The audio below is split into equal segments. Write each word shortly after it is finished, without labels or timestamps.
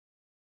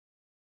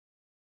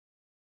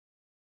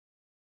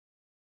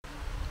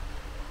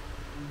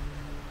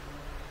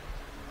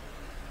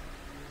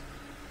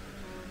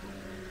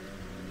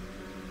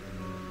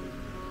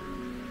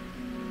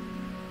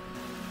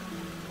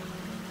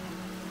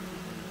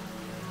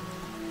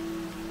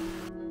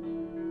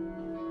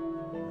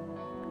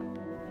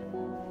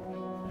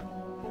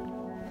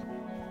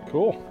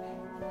Cool.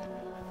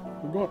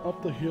 We're going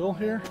up the hill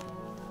here.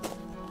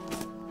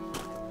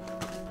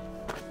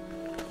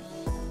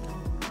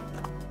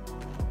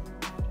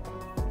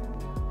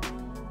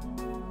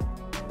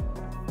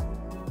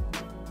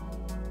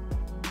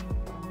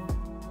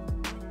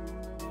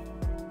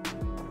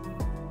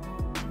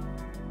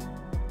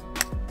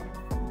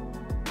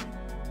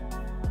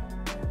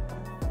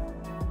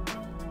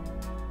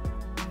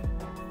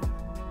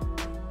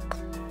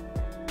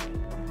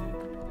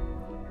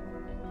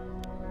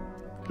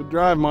 Good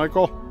drive,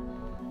 Michael.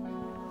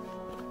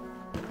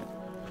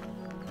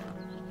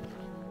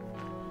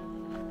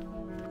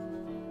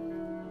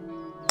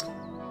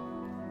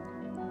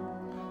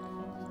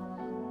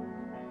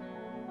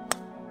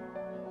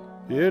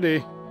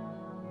 Beauty.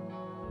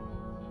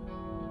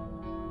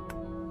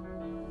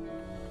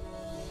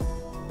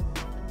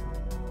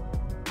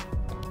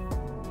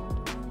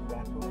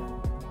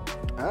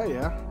 Oh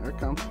yeah, there it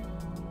comes.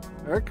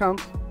 There it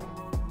comes.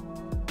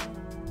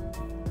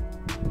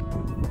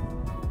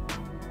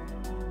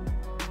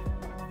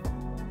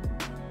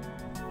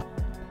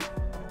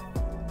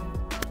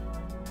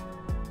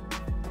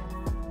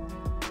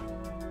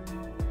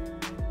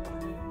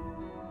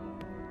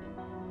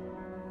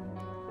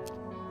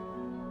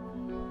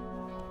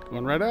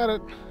 Going right at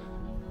it.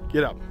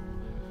 Get up.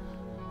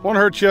 Won't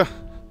hurt you.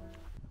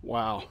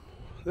 Wow,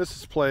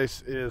 this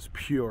place is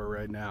pure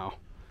right now.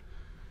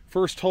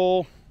 First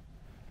hole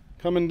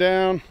coming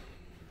down,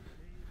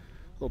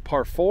 little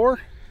par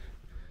 4,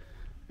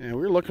 and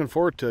we're looking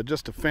forward to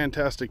just a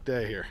fantastic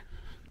day here.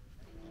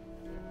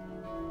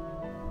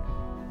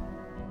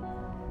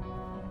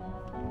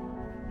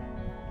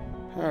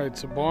 All right,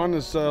 so Bond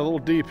is a little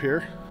deep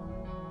here.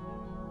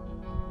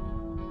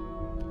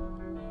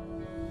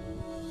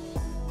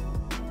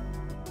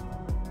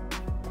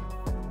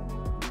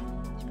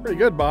 Pretty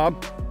good,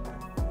 Bob.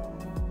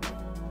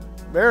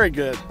 Very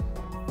good.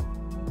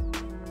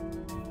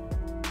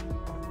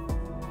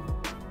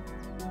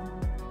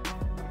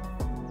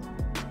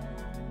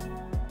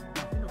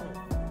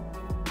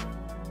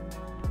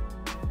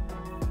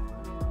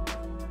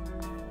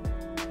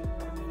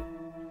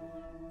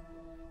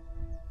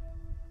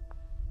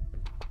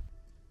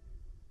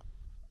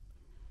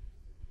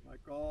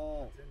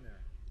 Michael. It's in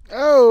there.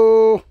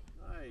 Oh!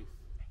 Nice.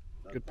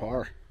 Good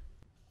par.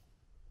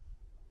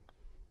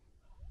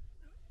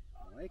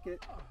 Like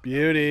it.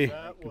 Beauty.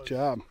 Good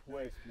job.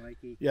 Quick,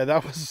 Mikey. Yeah,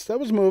 that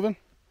was moving.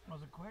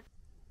 Was it quick?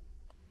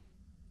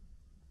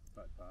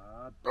 But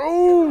Bob.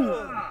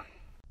 Oh! Ah!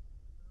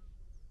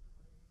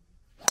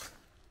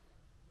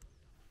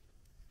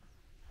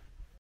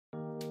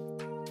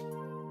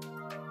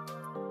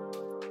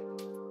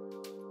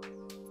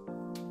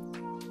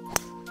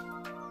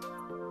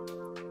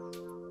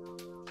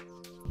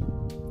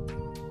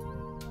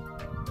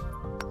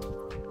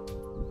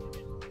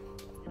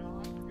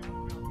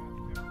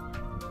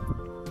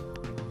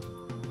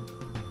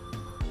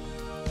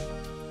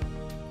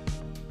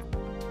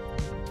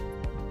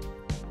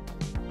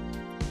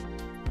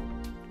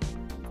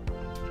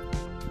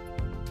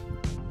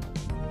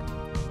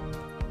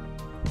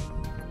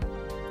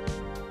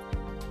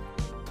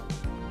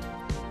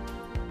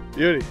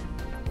 Beauty.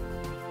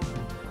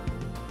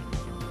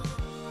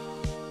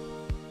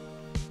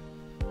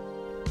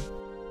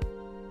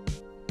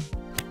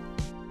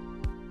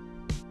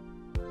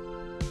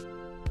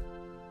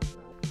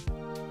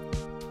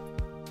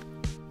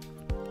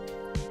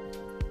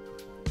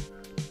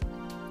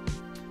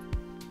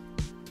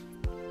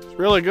 It's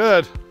really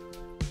good.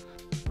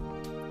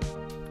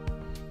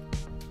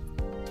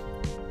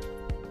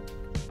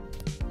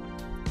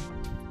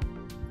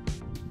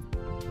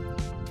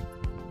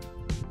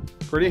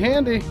 Pretty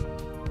handy.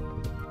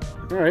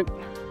 All right,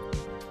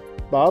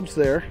 Bob's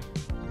there,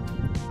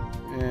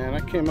 and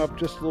I came up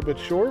just a little bit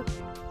short.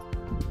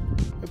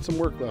 Got some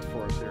work left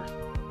for us here.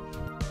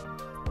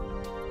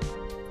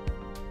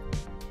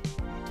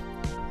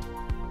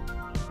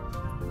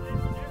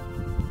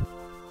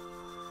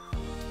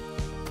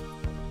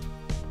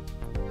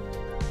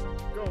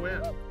 Go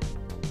in.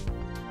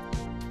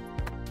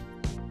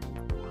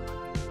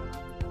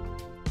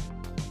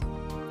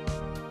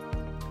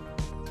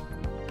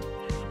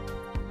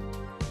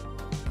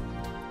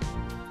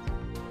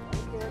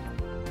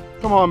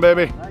 Come on,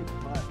 baby. Nice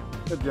putt.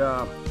 Good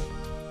job.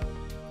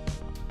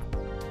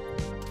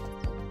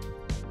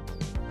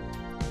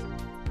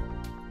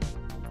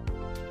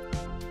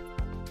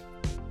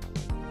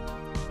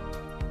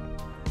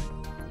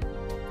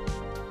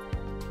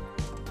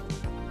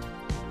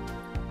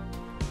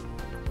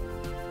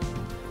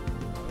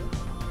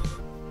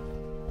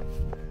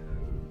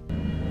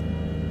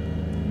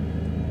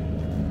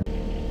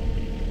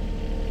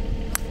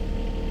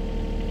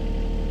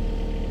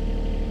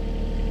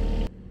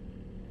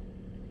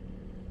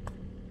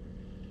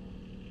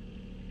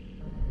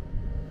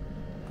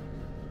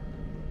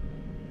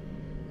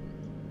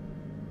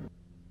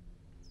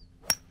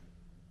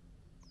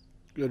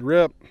 Good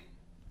rip.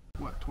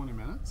 What, 20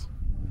 minutes?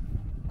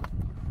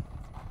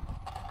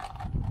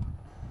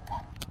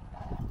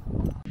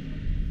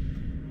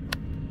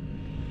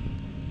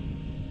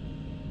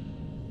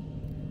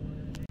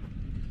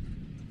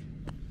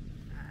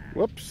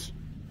 Whoops.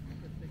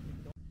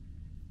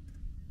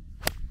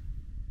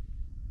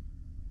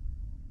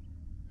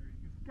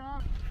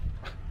 Got it.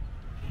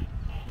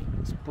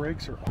 These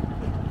brakes are on.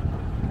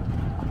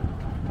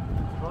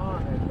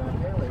 On and the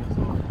Haley's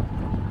on.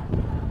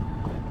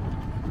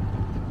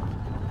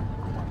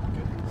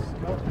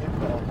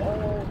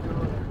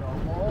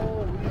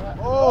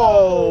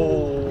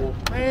 Oh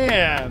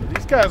man,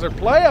 these guys are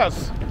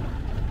players.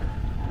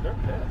 They're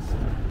pissed.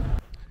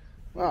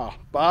 Wow,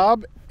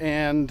 Bob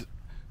and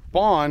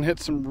Bon hit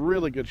some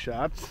really good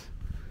shots.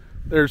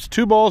 There's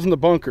 2 balls in the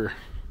bunker.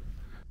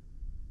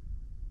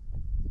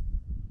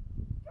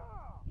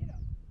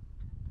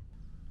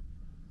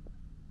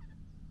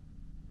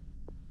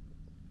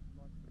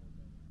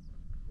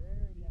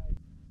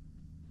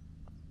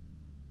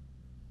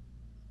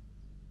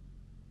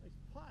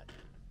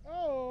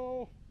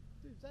 Oh,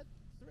 Dude, that's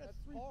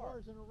 3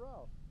 bars in a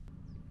row.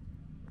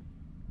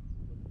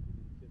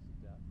 Kiss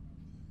of death.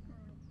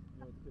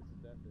 You know what the kiss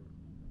of death is?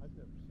 I've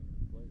never seen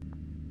it played.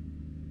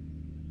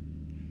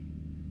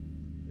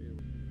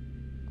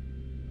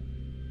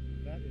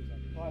 That is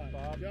a putt,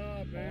 Bob. good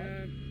job,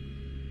 man.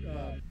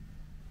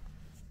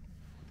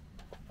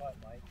 Putt,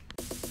 Mike.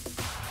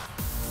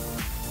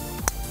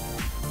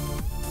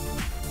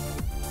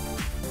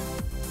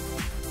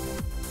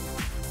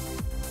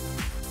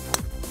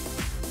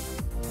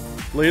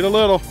 Lead a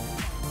little.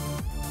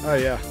 Oh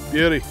yeah,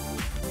 beauty.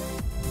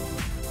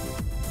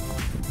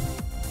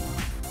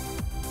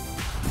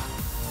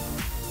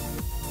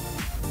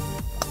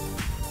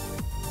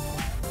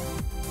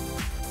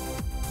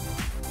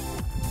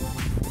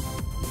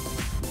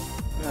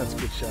 That's a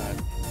good shot.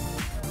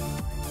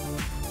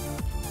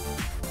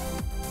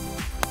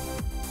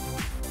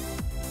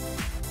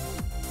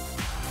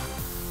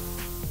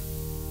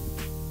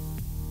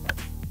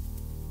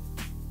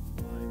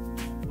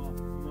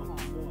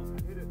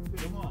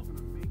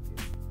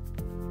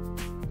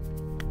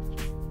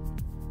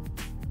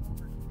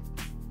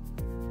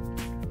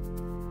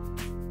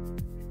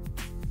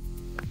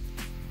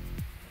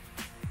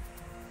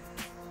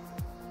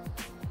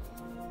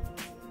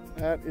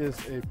 That is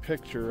a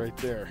picture right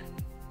there.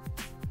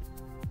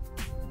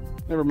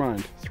 Never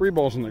mind. 3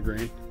 balls in the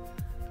green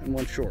and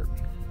 1 short.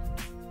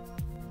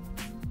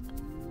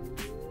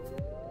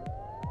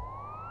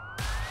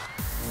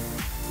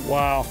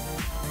 Wow.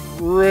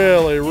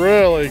 Really,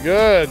 really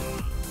good.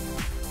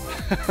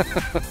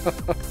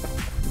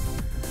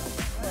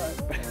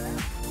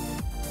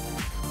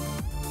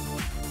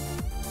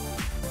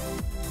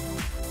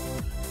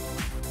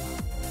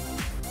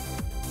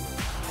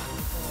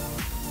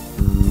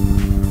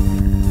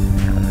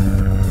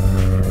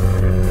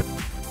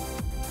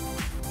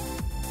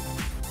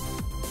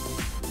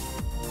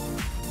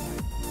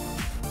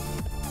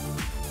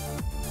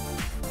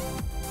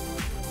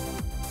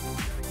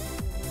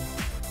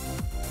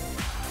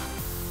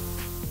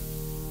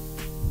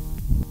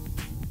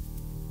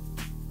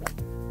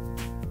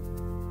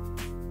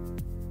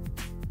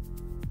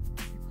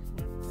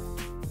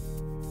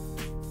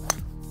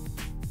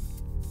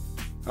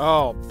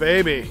 Oh,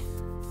 baby.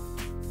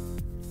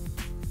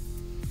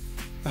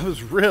 That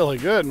was really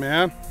good,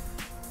 man.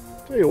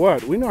 Tell you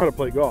what, we know how to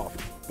play golf.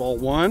 Ball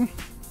 1,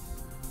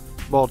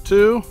 ball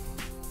 2,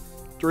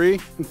 3,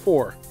 and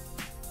 4.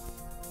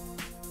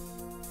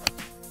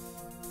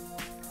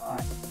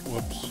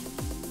 Whoops.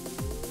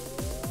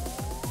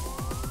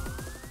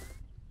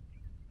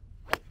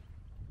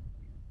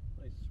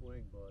 Nice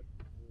swing, bud.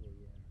 Oh,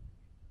 yeah.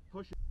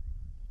 Push it.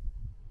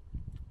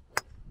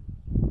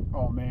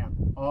 Oh man.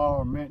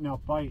 Oh man, now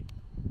fight.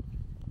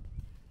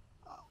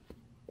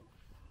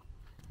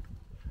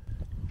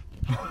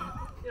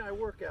 Yeah, I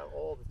work out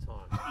all the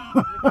time.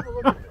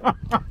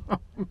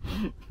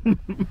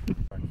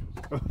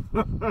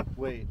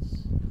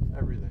 Weights,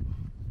 everything.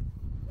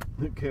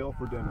 Kale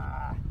for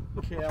dinner.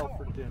 Kale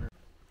for dinner.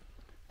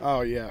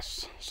 Oh,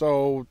 yes.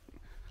 So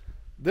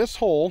this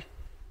hole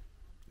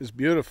is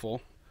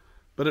beautiful,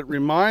 but it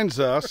reminds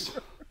us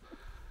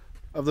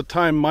of the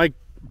time Mike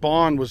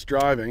Bond was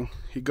driving.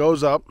 He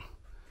goes up,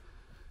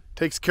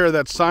 takes care of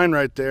that sign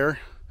right there,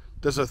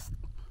 does a,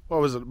 what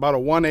was it, about a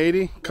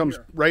 180, comes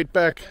right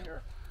back.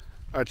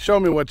 All right, show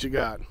me what you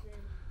got.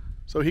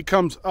 So he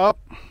comes up.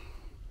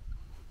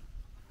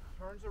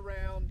 Turns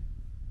around.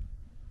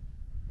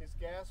 His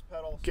gas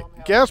pedal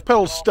somehow. Gas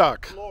pedal's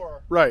stuck.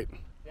 Floor, Right.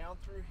 down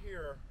through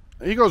here.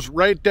 He goes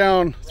right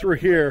down through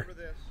here,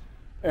 Over this.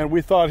 and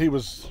we thought he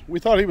was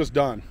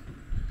done.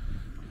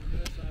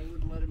 This, I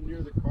wouldn't let him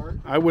near the cart.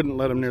 I wouldn't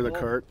let him near the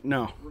cart.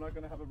 No. We're not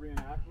going to have a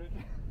reenactment.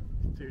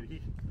 Dude,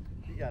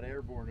 he got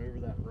airborne over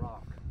that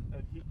rock.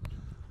 And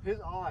his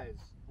eyes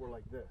were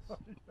like this.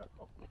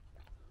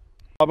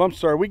 Bob, I'm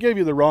sorry. We gave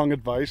you the wrong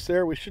advice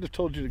there. We should have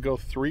told you to go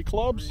 3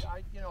 clubs.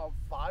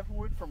 5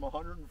 wood from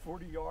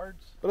 140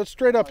 yards. But it's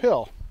straight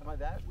uphill. Am I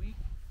that weak?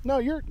 No,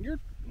 you're.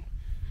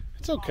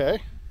 It's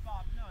okay.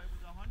 Bob, no, it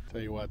was 100.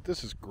 Tell you what,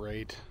 this is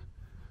great.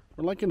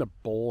 We're like in a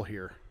bowl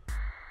here.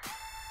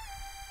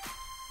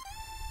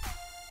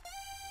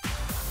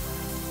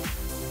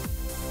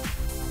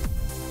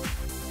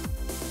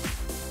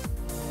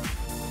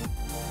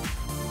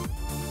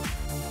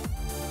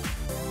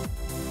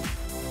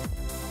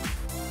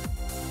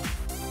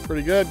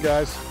 Pretty good,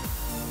 guys.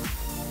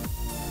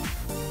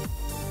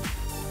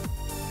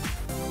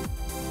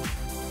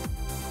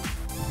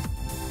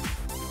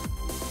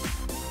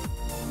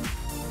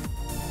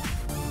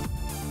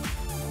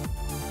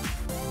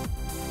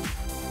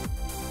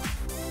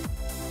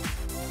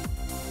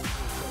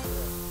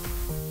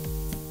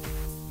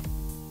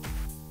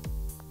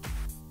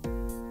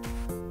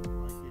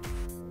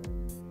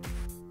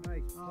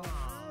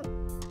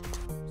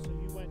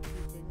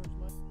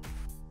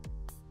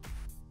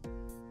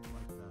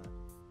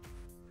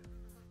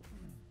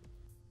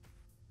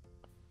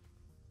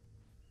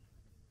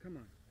 Come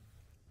on.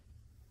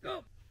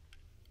 Go.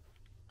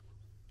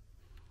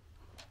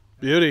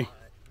 Beauty.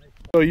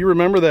 So you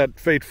remember that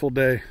fateful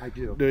day? I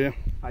do. Do you?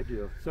 I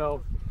do.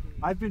 So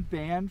I've been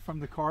banned from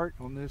the cart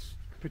on this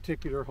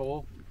particular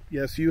hole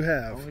Yes, you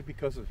have. only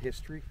because of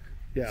history.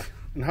 Yeah.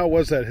 And how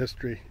was that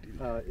history?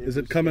 Is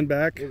it coming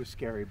back? It was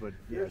scary, but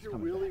yeah, it's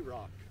coming back.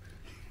 rock.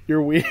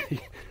 Your wheelie,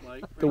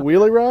 Like, the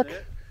wheelie rock?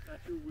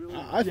 that's your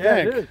wheelie. I Yeah,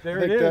 it think. is. There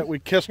I think it that is. we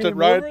kissed it Came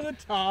right, over the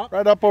top.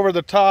 right up over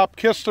the top,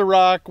 kissed the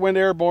rock, went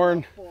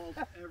airborne, Falls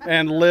every-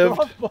 and lived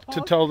Golf to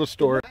ball. tell the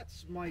story.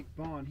 That's Mike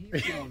Bond.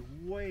 He's going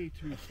way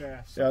too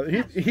fast. Yeah,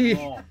 he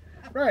Wrong.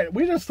 right.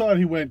 We just thought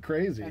he went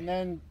crazy. And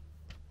then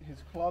his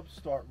clubs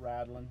start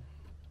rattling.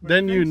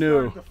 Then you Things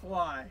knew. started to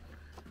fly.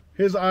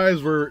 His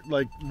eyes were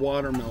like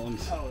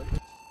watermelons. Oh,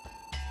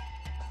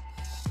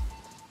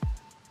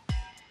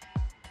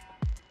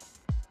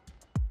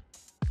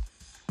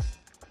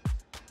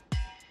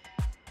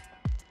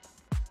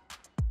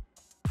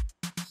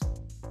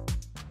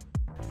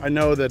 I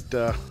know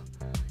that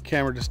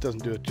camera just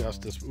doesn't do it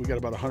justice. We got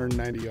about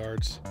 190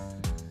 yards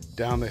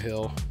down the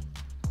hill.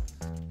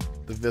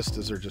 The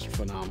vistas are just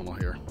phenomenal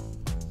here.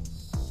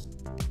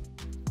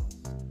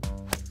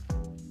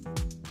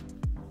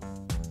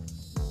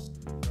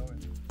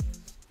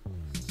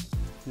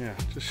 Yeah,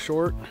 just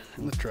short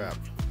in the trap.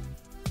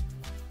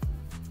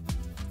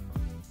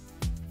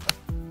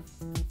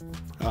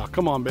 Oh,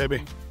 come on,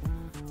 baby.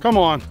 Come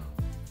on.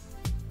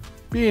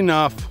 Be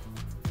enough.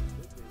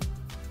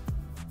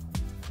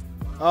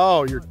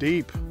 Oh, you're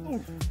deep.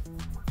 Bob,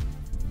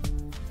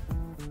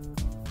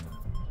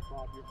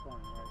 you're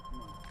fine, right?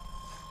 Come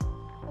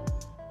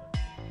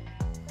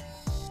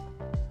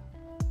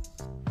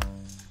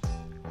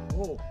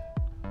on.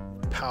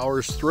 Oh.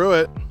 Powers through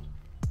it.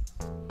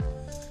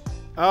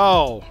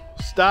 Oh,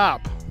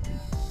 stop.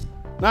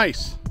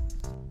 Nice.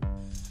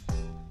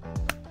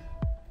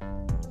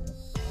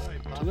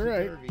 To the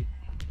right.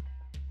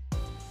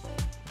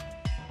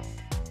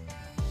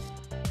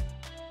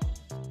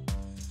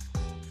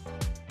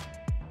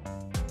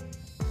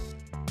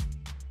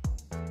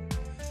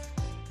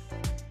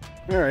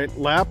 All right,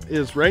 lap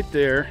is right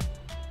there.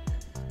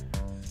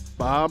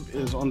 Bob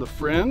is on the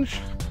fringe.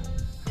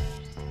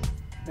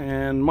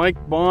 And Mike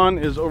Bond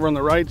is over on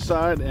the right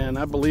side, and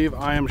I believe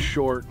I am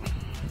short.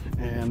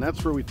 And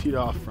that's where we teed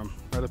off from,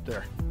 right up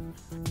there.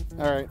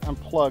 All right, I'm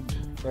plugged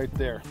right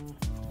there.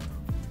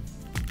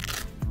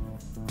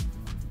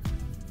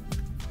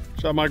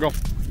 What's up, Michael?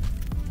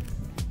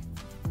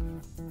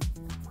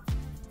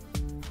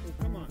 Oh,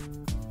 come on.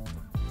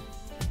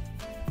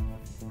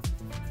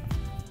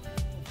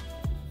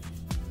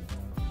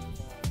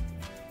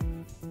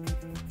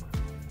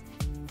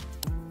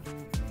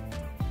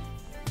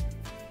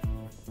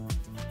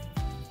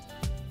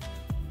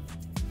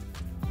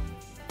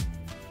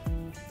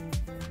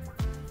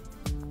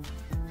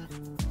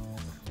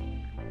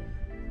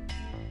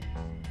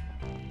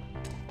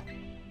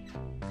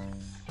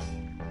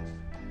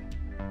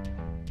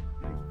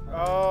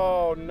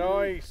 Oh,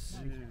 nice.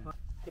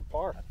 Good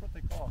par. that's what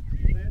they call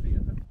sandy,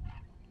 isn't it?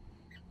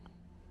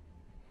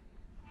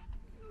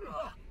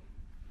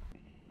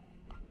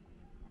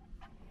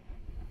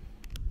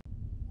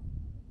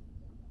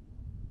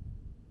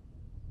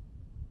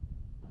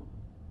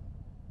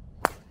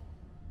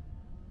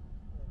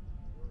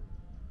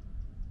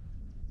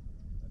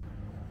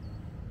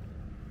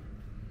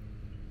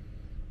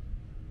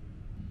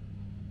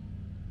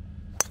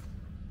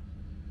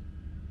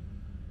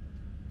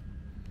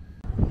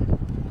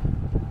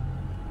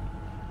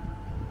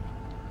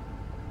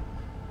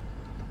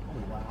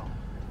 Oh, wow.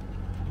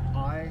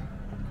 I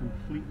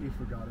completely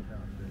forgot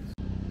about this.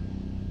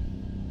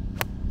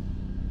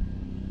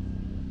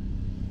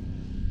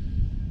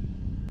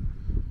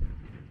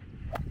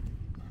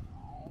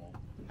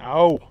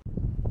 Ow.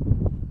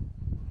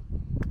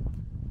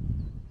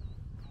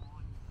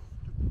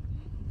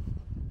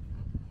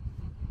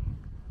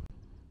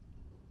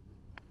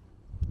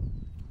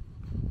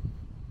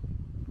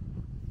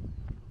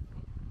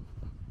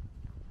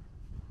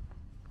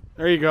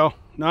 There you go.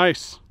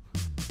 Nice.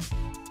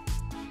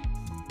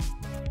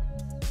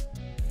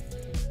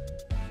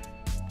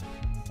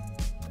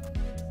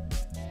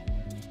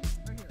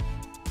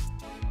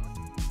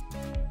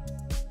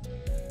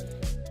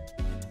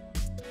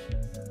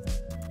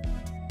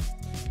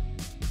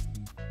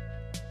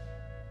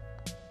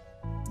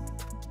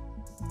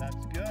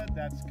 That's good.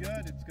 That's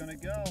good. It's gonna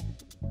go.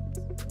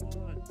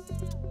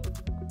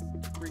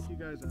 Freak you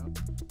guys out.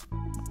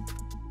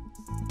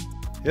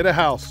 Hit a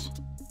house.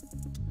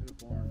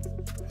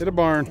 Hit a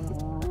barn.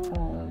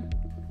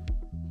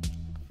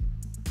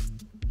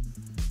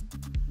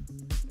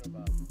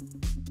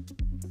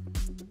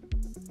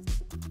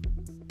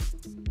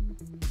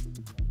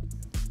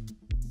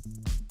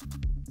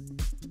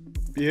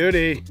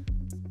 Beauty.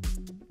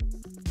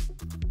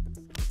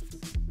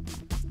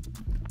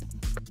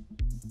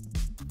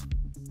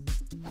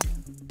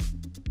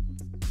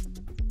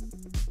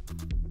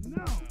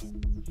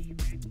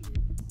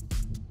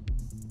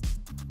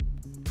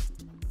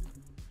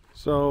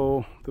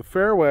 So the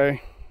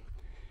fairway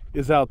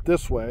is out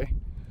this way.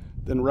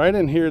 Then right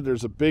in here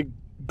there's a big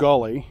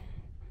gully.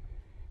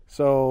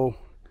 So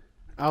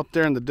out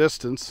there in the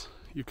distance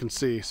you can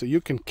see. So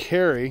you can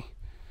carry,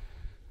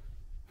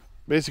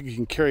 basically you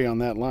can carry on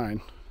that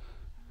line.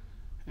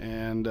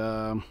 And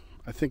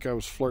I think I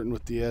was flirting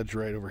with the edge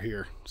right over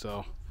here.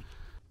 So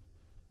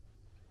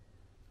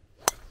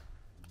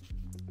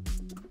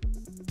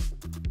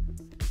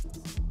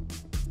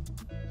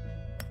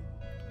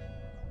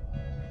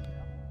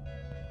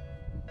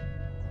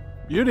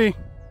beauty.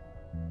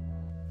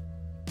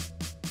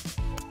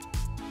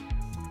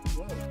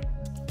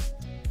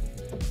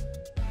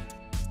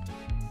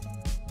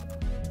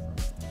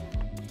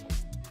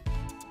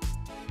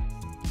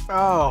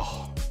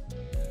 Oh.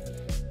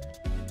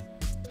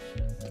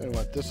 Tell you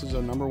what, this is a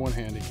 #1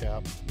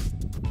 handicap.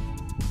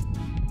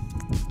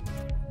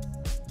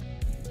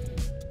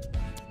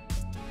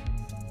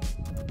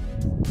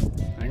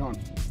 Hang on.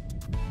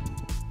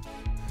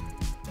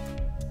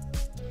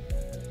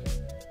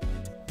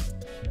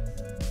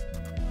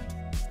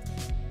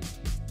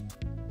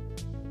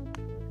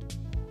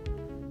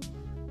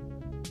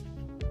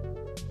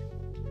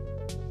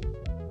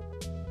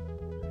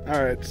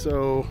 All right,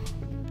 so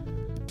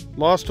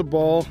lost a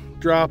ball,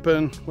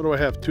 dropping. What do I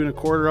have? 2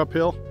 1/4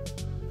 uphill.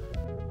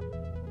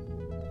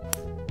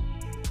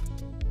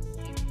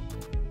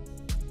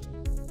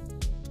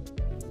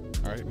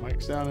 All right,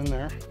 Mike's down in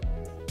there.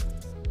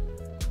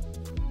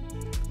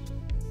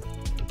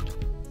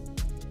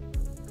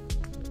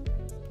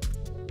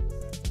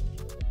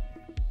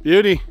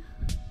 Beauty.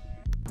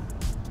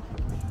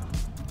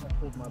 I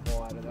pulled my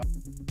ball out of that.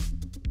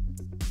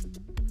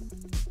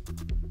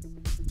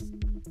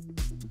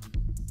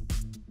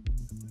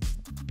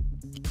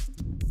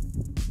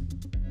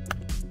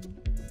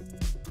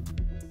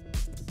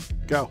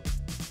 Go.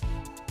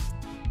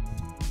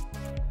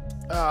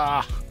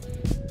 Ah.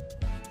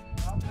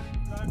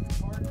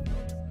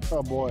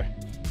 Oh boy.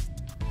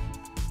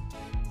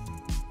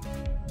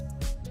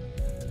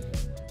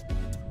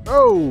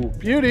 Oh,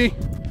 beauty.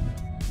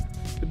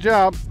 Good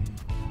job.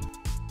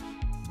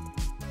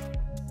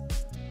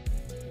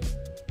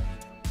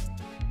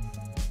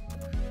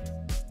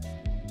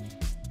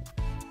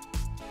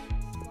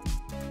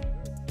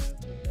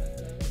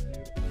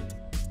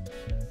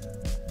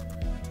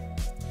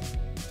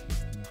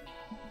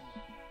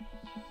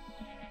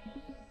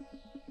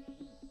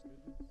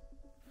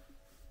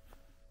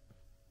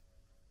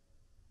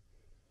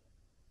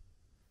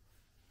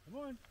 Come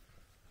on.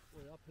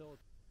 Boy, uphill.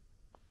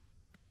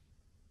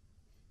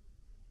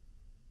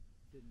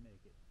 Didn't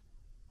make it.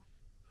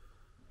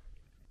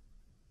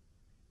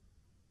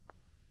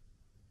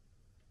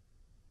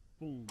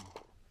 Boom.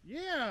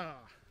 Yeah.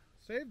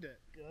 Saved it.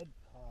 Good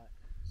putt.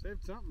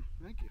 Saved something.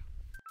 Thank you.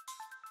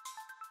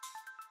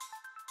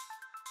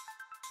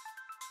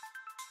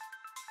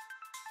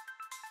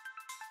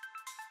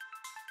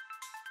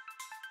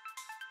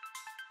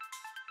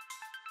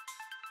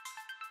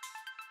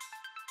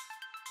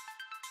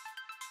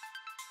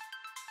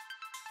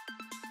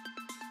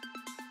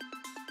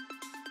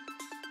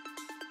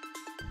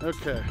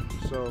 Okay,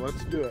 so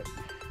let's do it.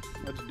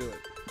 Let's do it.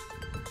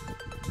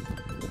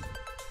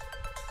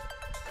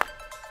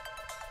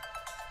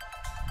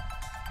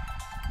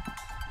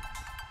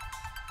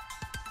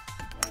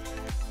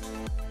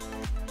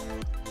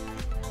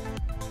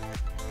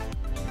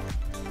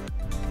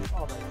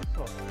 Oh, that's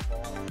so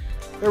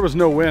far. There was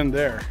no wind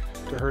there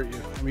to hurt you.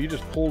 I mean, you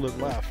just pulled it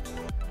left.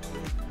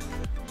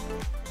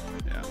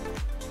 Yeah.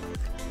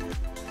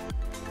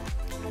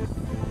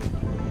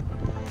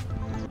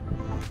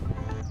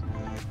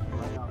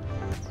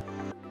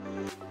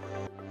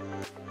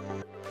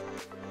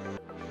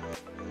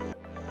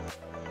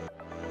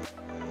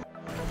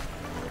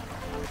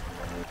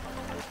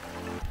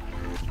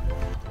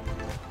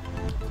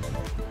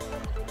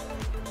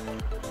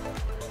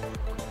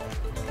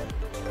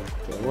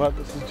 Tell you what,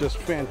 this is just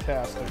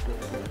fantastic.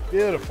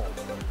 Beautiful.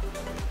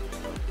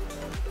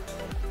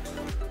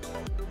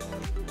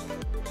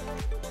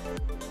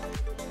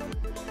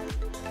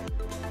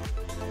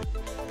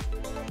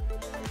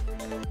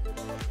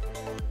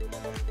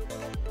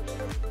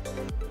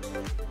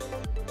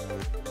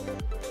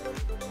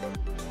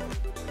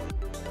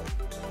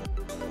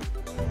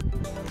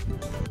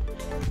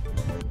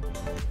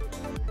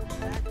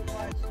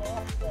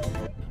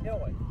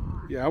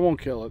 Yeah, I won't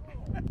kill it.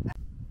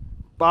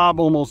 Bob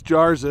almost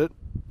jars it.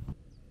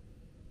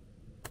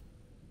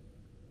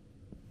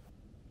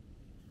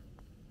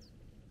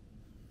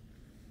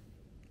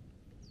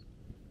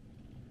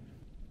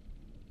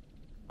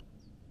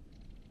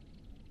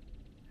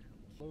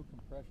 Low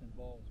compression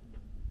balls.